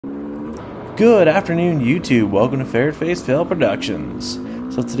Good afternoon, YouTube. Welcome to Fair Face Fail Productions.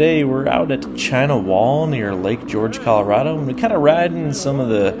 So today we're out at China Wall near Lake George, Colorado, and we're kind of riding some of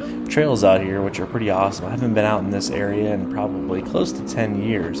the trails out here, which are pretty awesome. I haven't been out in this area in probably close to 10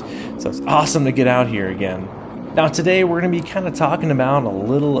 years, so it's awesome to get out here again. Now today we're going to be kind of talking about a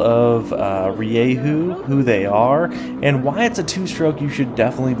little of Rieju, who they are, and why it's a two-stroke you should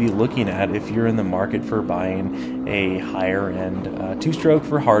definitely be looking at if you're in the market for buying a higher-end two-stroke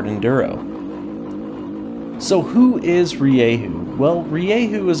for hard enduro. So who is Rieju? Well,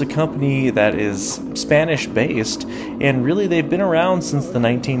 Rieju is a company that is Spanish-based, and really they've been around since the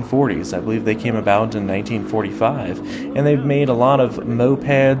 1940s. I believe they came about in 1945, and they've made a lot of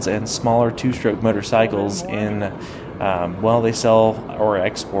mopeds and smaller two-stroke motorcycles in, well, they sell or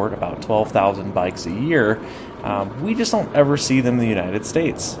export about 12,000 bikes a year. We just don't ever see them in the United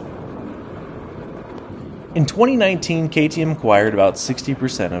States. In 2019, KTM acquired about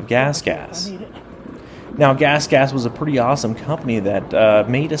 60% of Gas. Now, Gas was a pretty awesome company that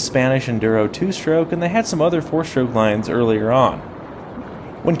made a Spanish enduro two-stroke, and they had some other four-stroke lines earlier on.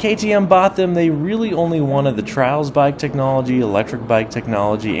 When KTM bought them, they really only wanted the trials bike technology, electric bike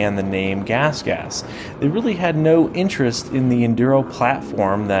technology, and the name Gas. They really had no interest in the enduro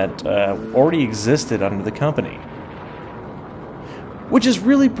platform that already existed under the company. Which is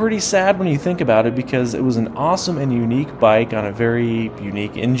really pretty sad when you think about it, because it was an awesome and unique bike on a very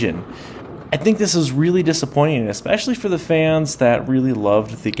unique engine. I think this is really disappointing, especially for the fans that really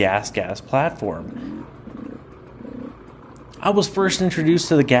loved the Gas platform. I was first introduced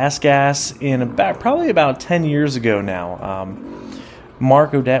to the Gas in probably about 10 years ago now.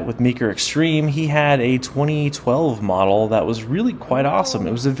 Mark Odette with Meeker Extreme, he had a 2012 model that was really quite awesome.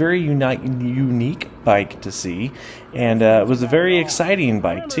 It was a very unique bike to see, and it was a very exciting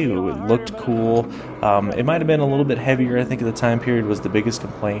bike too. It looked cool. It might have been a little bit heavier, I think at the time period was the biggest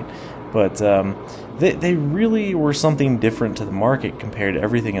complaint, but they really were something different to the market compared to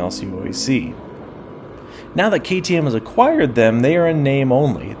everything else you always see. Now that KTM has acquired them, they are in name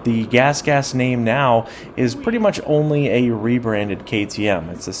only. The Gas name now is pretty much only a rebranded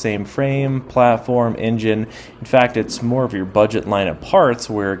KTM. It's the same frame, platform, engine. In fact, it's more of your budget line of parts,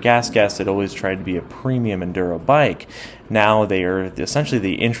 where Gas had always tried to be a premium enduro bike. Now they are essentially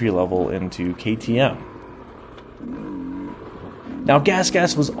the entry level into KTM. Now,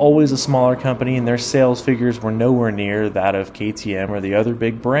 Gas was always a smaller company, and their sales figures were nowhere near that of KTM or the other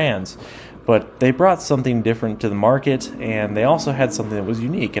big brands. But they brought something different to the market, and they also had something that was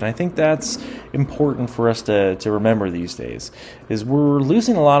unique. And I think that's important for us to remember these days, is we're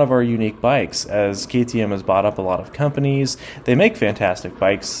losing a lot of our unique bikes as KTM has bought up a lot of companies. They make fantastic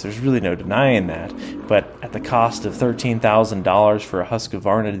bikes, there's really no denying that. But at the cost of $13,000 for a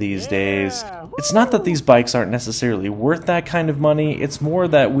Husqvarna these days, it's not that these bikes aren't necessarily worth that kind of money, it's more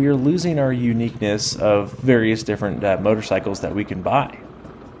that we're losing our uniqueness of various different motorcycles that we can buy.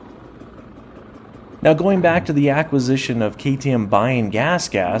 Now, going back to the acquisition of KTM buying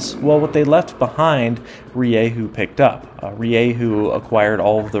Gas, well, what they left behind, Rieju picked up. Rieju acquired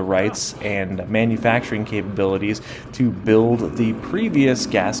all of the rights and manufacturing capabilities to build the previous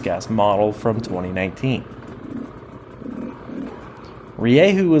Gas model from 2019.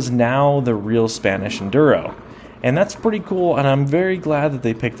 Rieju is now the real Spanish enduro. And that's pretty cool, and I'm very glad that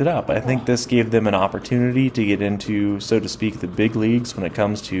they picked it up. I think this gave them an opportunity to get into, so to speak, the big leagues when it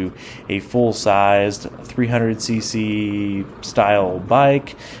comes to a full-sized 300cc style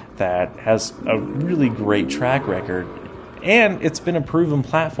bike that has a really great track record, and it's been a proven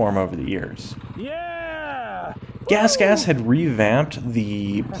platform over the years. Gas had revamped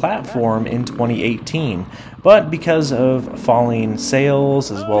the platform in 2018, but because of falling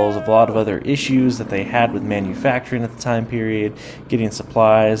sales as well as a lot of other issues that they had with manufacturing at the time period, getting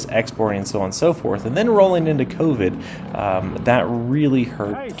supplies, exporting, and so on and so forth, and then rolling into COVID, that really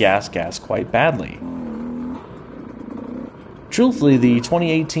hurt Gas quite badly. Truthfully, the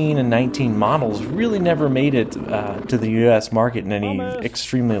 2018 and 19 models really never made it to the US market in any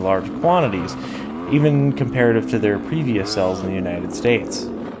extremely large quantities, even comparative to their previous sales in the United States.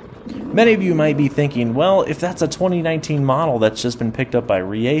 Many of you might be thinking, well, if that's a 2019 model that's just been picked up by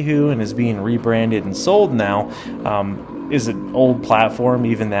Rieju and is being rebranded and sold now, is an old platform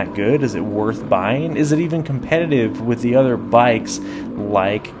even that good? Is it worth buying? Is it even competitive with the other bikes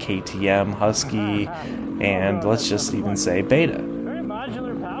like KTM, Husky, and let's just even say Beta?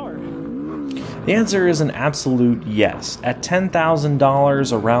 The answer is an absolute yes. At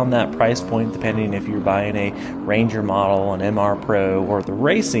 $10,000, around that price point, depending if you're buying a Ranger model, an MR Pro, or the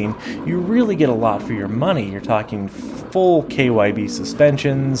racing, you really get a lot for your money. You're talking full KYB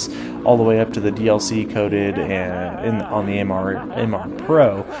suspensions, all the way up to the DLC coated on the MR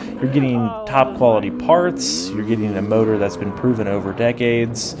Pro. You're getting top quality parts, you're getting a motor that's been proven over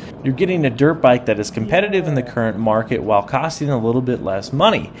decades, you're getting a dirt bike that is competitive in the current market while costing a little bit less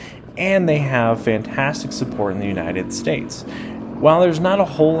money, and they have fantastic support in the United States. While there's not a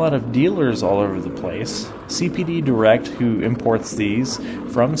whole lot of dealers all over the place, CPD Direct, who imports these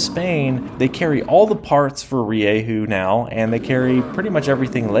from Spain, they carry all the parts for Rieju now, and they carry pretty much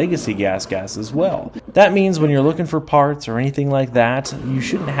everything Legacy Gas as well. That means when you're looking for parts or anything like that, you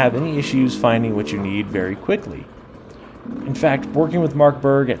shouldn't have any issues finding what you need very quickly. In fact, working with Mark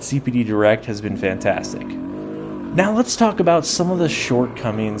Berg at CPD Direct has been fantastic. Now let's talk about some of the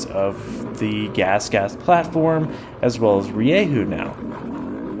shortcomings of the gas platform as well as Rieju now.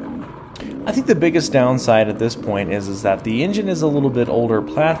 I think the biggest downside at this point is that the engine is a little bit older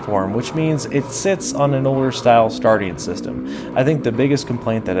platform, which means it sits on an older style starting system. I think the biggest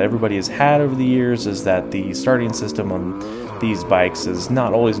complaint that everybody has had over the years is that the starting system on these bikes has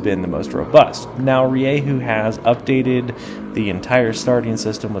not always been the most robust. Now Rieju has updated the entire starting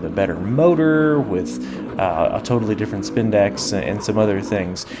system with a better motor, with a totally different spindex and some other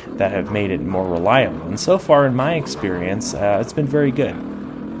things that have made it more reliable. And so far in my experience, it's been very good.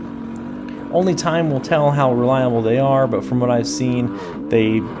 Only time will tell how reliable they are, but from what I've seen,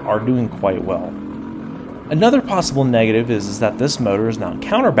 they are doing quite well. Another possible negative is that this motor is not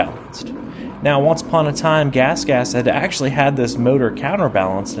counterbalanced. Now, once upon a time, Gas had actually had this motor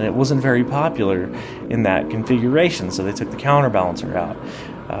counterbalanced, and it wasn't very popular in that configuration, so they took the counterbalancer out.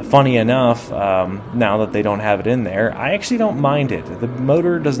 Funny enough, now that they don't have it in there, I actually don't mind it. The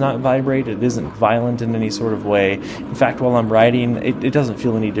motor does not vibrate, it isn't violent in any sort of way. In fact, while I'm riding, it doesn't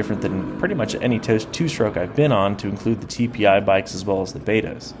feel any different than pretty much any two-stroke I've been on, to include the TPI bikes as well as the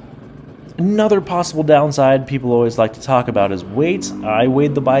betas. Another possible downside people always like to talk about is weight. I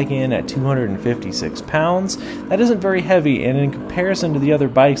weighed the bike in at 256 pounds. That isn't very heavy, and in comparison to the other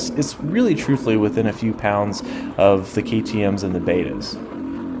bikes, it's really truthfully within a few pounds of the KTMs and the betas.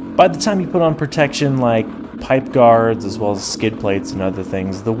 By the time you put on protection like pipe guards as well as skid plates and other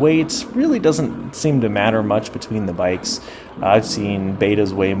things, the weight really doesn't seem to matter much between the bikes. I've seen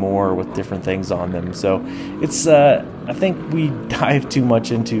betas weigh more with different things on them, so it's I think we dive too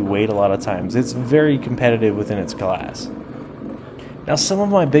much into weight a lot of times. It's very competitive within its class. Now, some of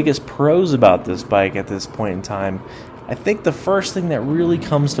my biggest pros about this bike at this point in time, I think the first thing that really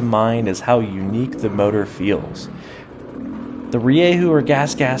comes to mind is how unique the motor feels. The Rieju or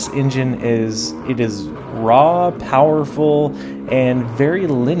Gas engine is raw, powerful, and very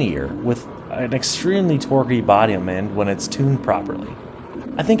linear, with an extremely torquey bottom end when it's tuned properly.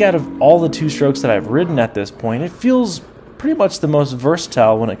 I think out of all the two-strokes that I've ridden at this point, it feels pretty much the most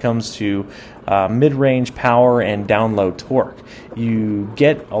versatile when it comes to mid-range power and down-low torque. You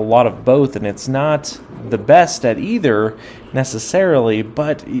get a lot of both, and it's not the best at either necessarily,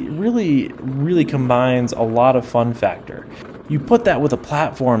 but it really combines a lot of fun factor. You put that with a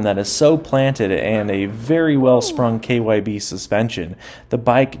platform that is so planted and a very well-sprung KYB suspension, the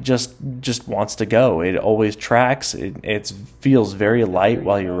bike just wants to go. It always tracks. It feels very light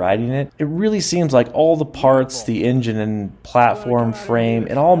while you're riding it. It really seems like all the parts, the engine and platform frame,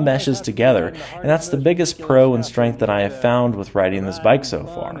 it all meshes together, and that's the biggest pro and strength that I have found with riding this bike so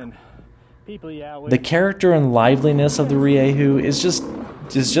far. The character and liveliness of the Rieju is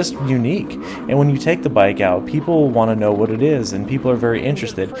just unique, and when you take the bike out, people want to know what it is, and people are very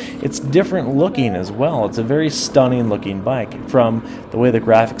interested. It's different looking as well. It's a very stunning looking bike, from the way the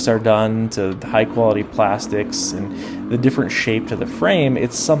graphics are done to the high quality plastics and the different shape to the frame.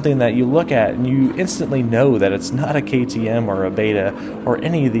 It's something that you look at and you instantly know that it's not a KTM or a Beta or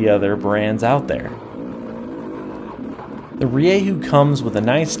any of the other brands out there. The Rieju comes with a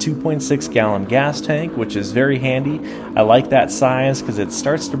nice 2.6 gallon gas tank, which is very handy. I like that size because it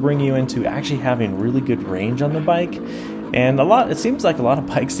starts to bring you into actually having really good range on the bike. And it seems like a lot of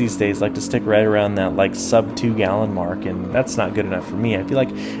bikes these days like to stick right around that like sub 2 gallon mark, and that's not good enough for me. I feel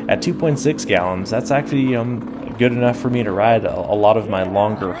like at 2.6 gallons, that's actually good enough for me to ride a lot of my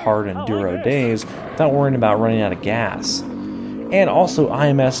longer hard enduro days without worrying about running out of gas. And also,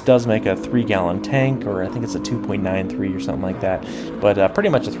 IMS does make a 3-gallon tank, or I think it's a 2.93 or something like that, but pretty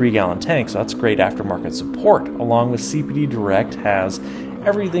much a 3-gallon tank, so that's great aftermarket support, along with CPD Direct has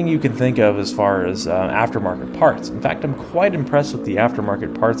everything you can think of as far as aftermarket parts. In fact, I'm quite impressed with the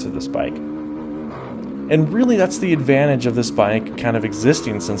aftermarket parts of this bike. And really, that's the advantage of this bike kind of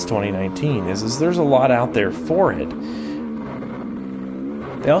existing since 2019, is there's a lot out there for it.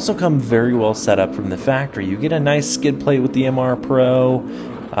 They also come very well set up from the factory. You get a nice skid plate with the MR Pro.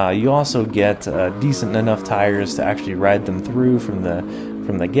 You also get decent enough tires to actually ride them through from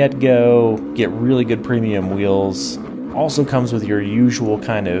the get-go. Get really good premium wheels. Also comes with your usual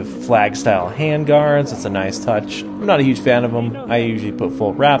kind of flag style hand guards. It's a nice touch. I'm not a huge fan of them. I usually put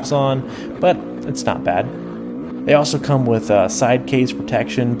full wraps on, but it's not bad. They also come with side case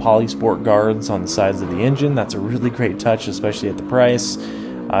protection, polysport guards on the sides of the engine. That's a really great touch, especially at the price.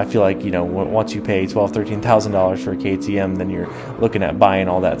 I feel like, you know, once you pay $12,000, $13,000 for a KTM, then you're looking at buying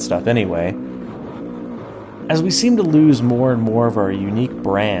all that stuff anyway. As we seem to lose more and more of our unique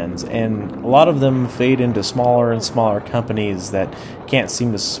brands, and a lot of them fade into smaller and smaller companies that can't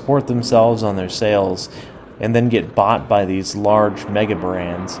seem to support themselves on their sales, and then get bought by these large mega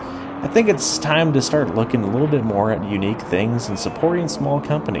brands, I think it's time to start looking a little bit more at unique things and supporting small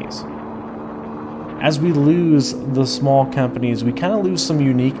companies. As we lose the small companies, we kind of lose some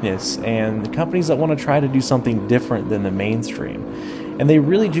uniqueness and the companies that want to try to do something different than the mainstream. And they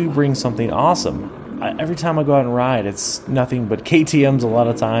really do bring something awesome. Every time I go out and ride, it's nothing but KTMs a lot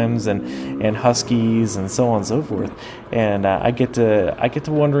of times, and Huskies and so on and so forth. And I get to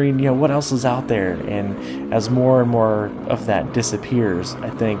wondering, you know, what else is out there. And as more and more of that disappears,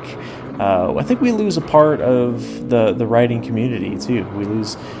 I think we lose a part of the riding community too. We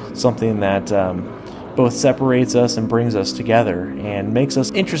lose something that both separates us and brings us together and makes us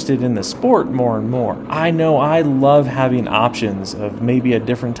interested in the sport more and more. I know I love having options of maybe a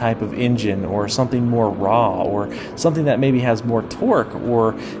different type of engine or something more raw or something that maybe has more torque,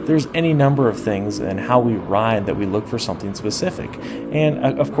 or there's any number of things in how we ride that we look for something specific. And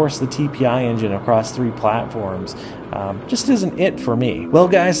of course the TPI engine across 3 platforms just isn't it for me. Well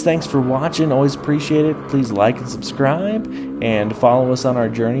guys, thanks for watching. Always appreciate it. Please like and subscribe and follow us on our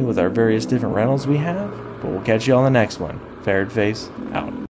journey with our various different rentals we have. But we'll catch you on the next one. Ferret Face out.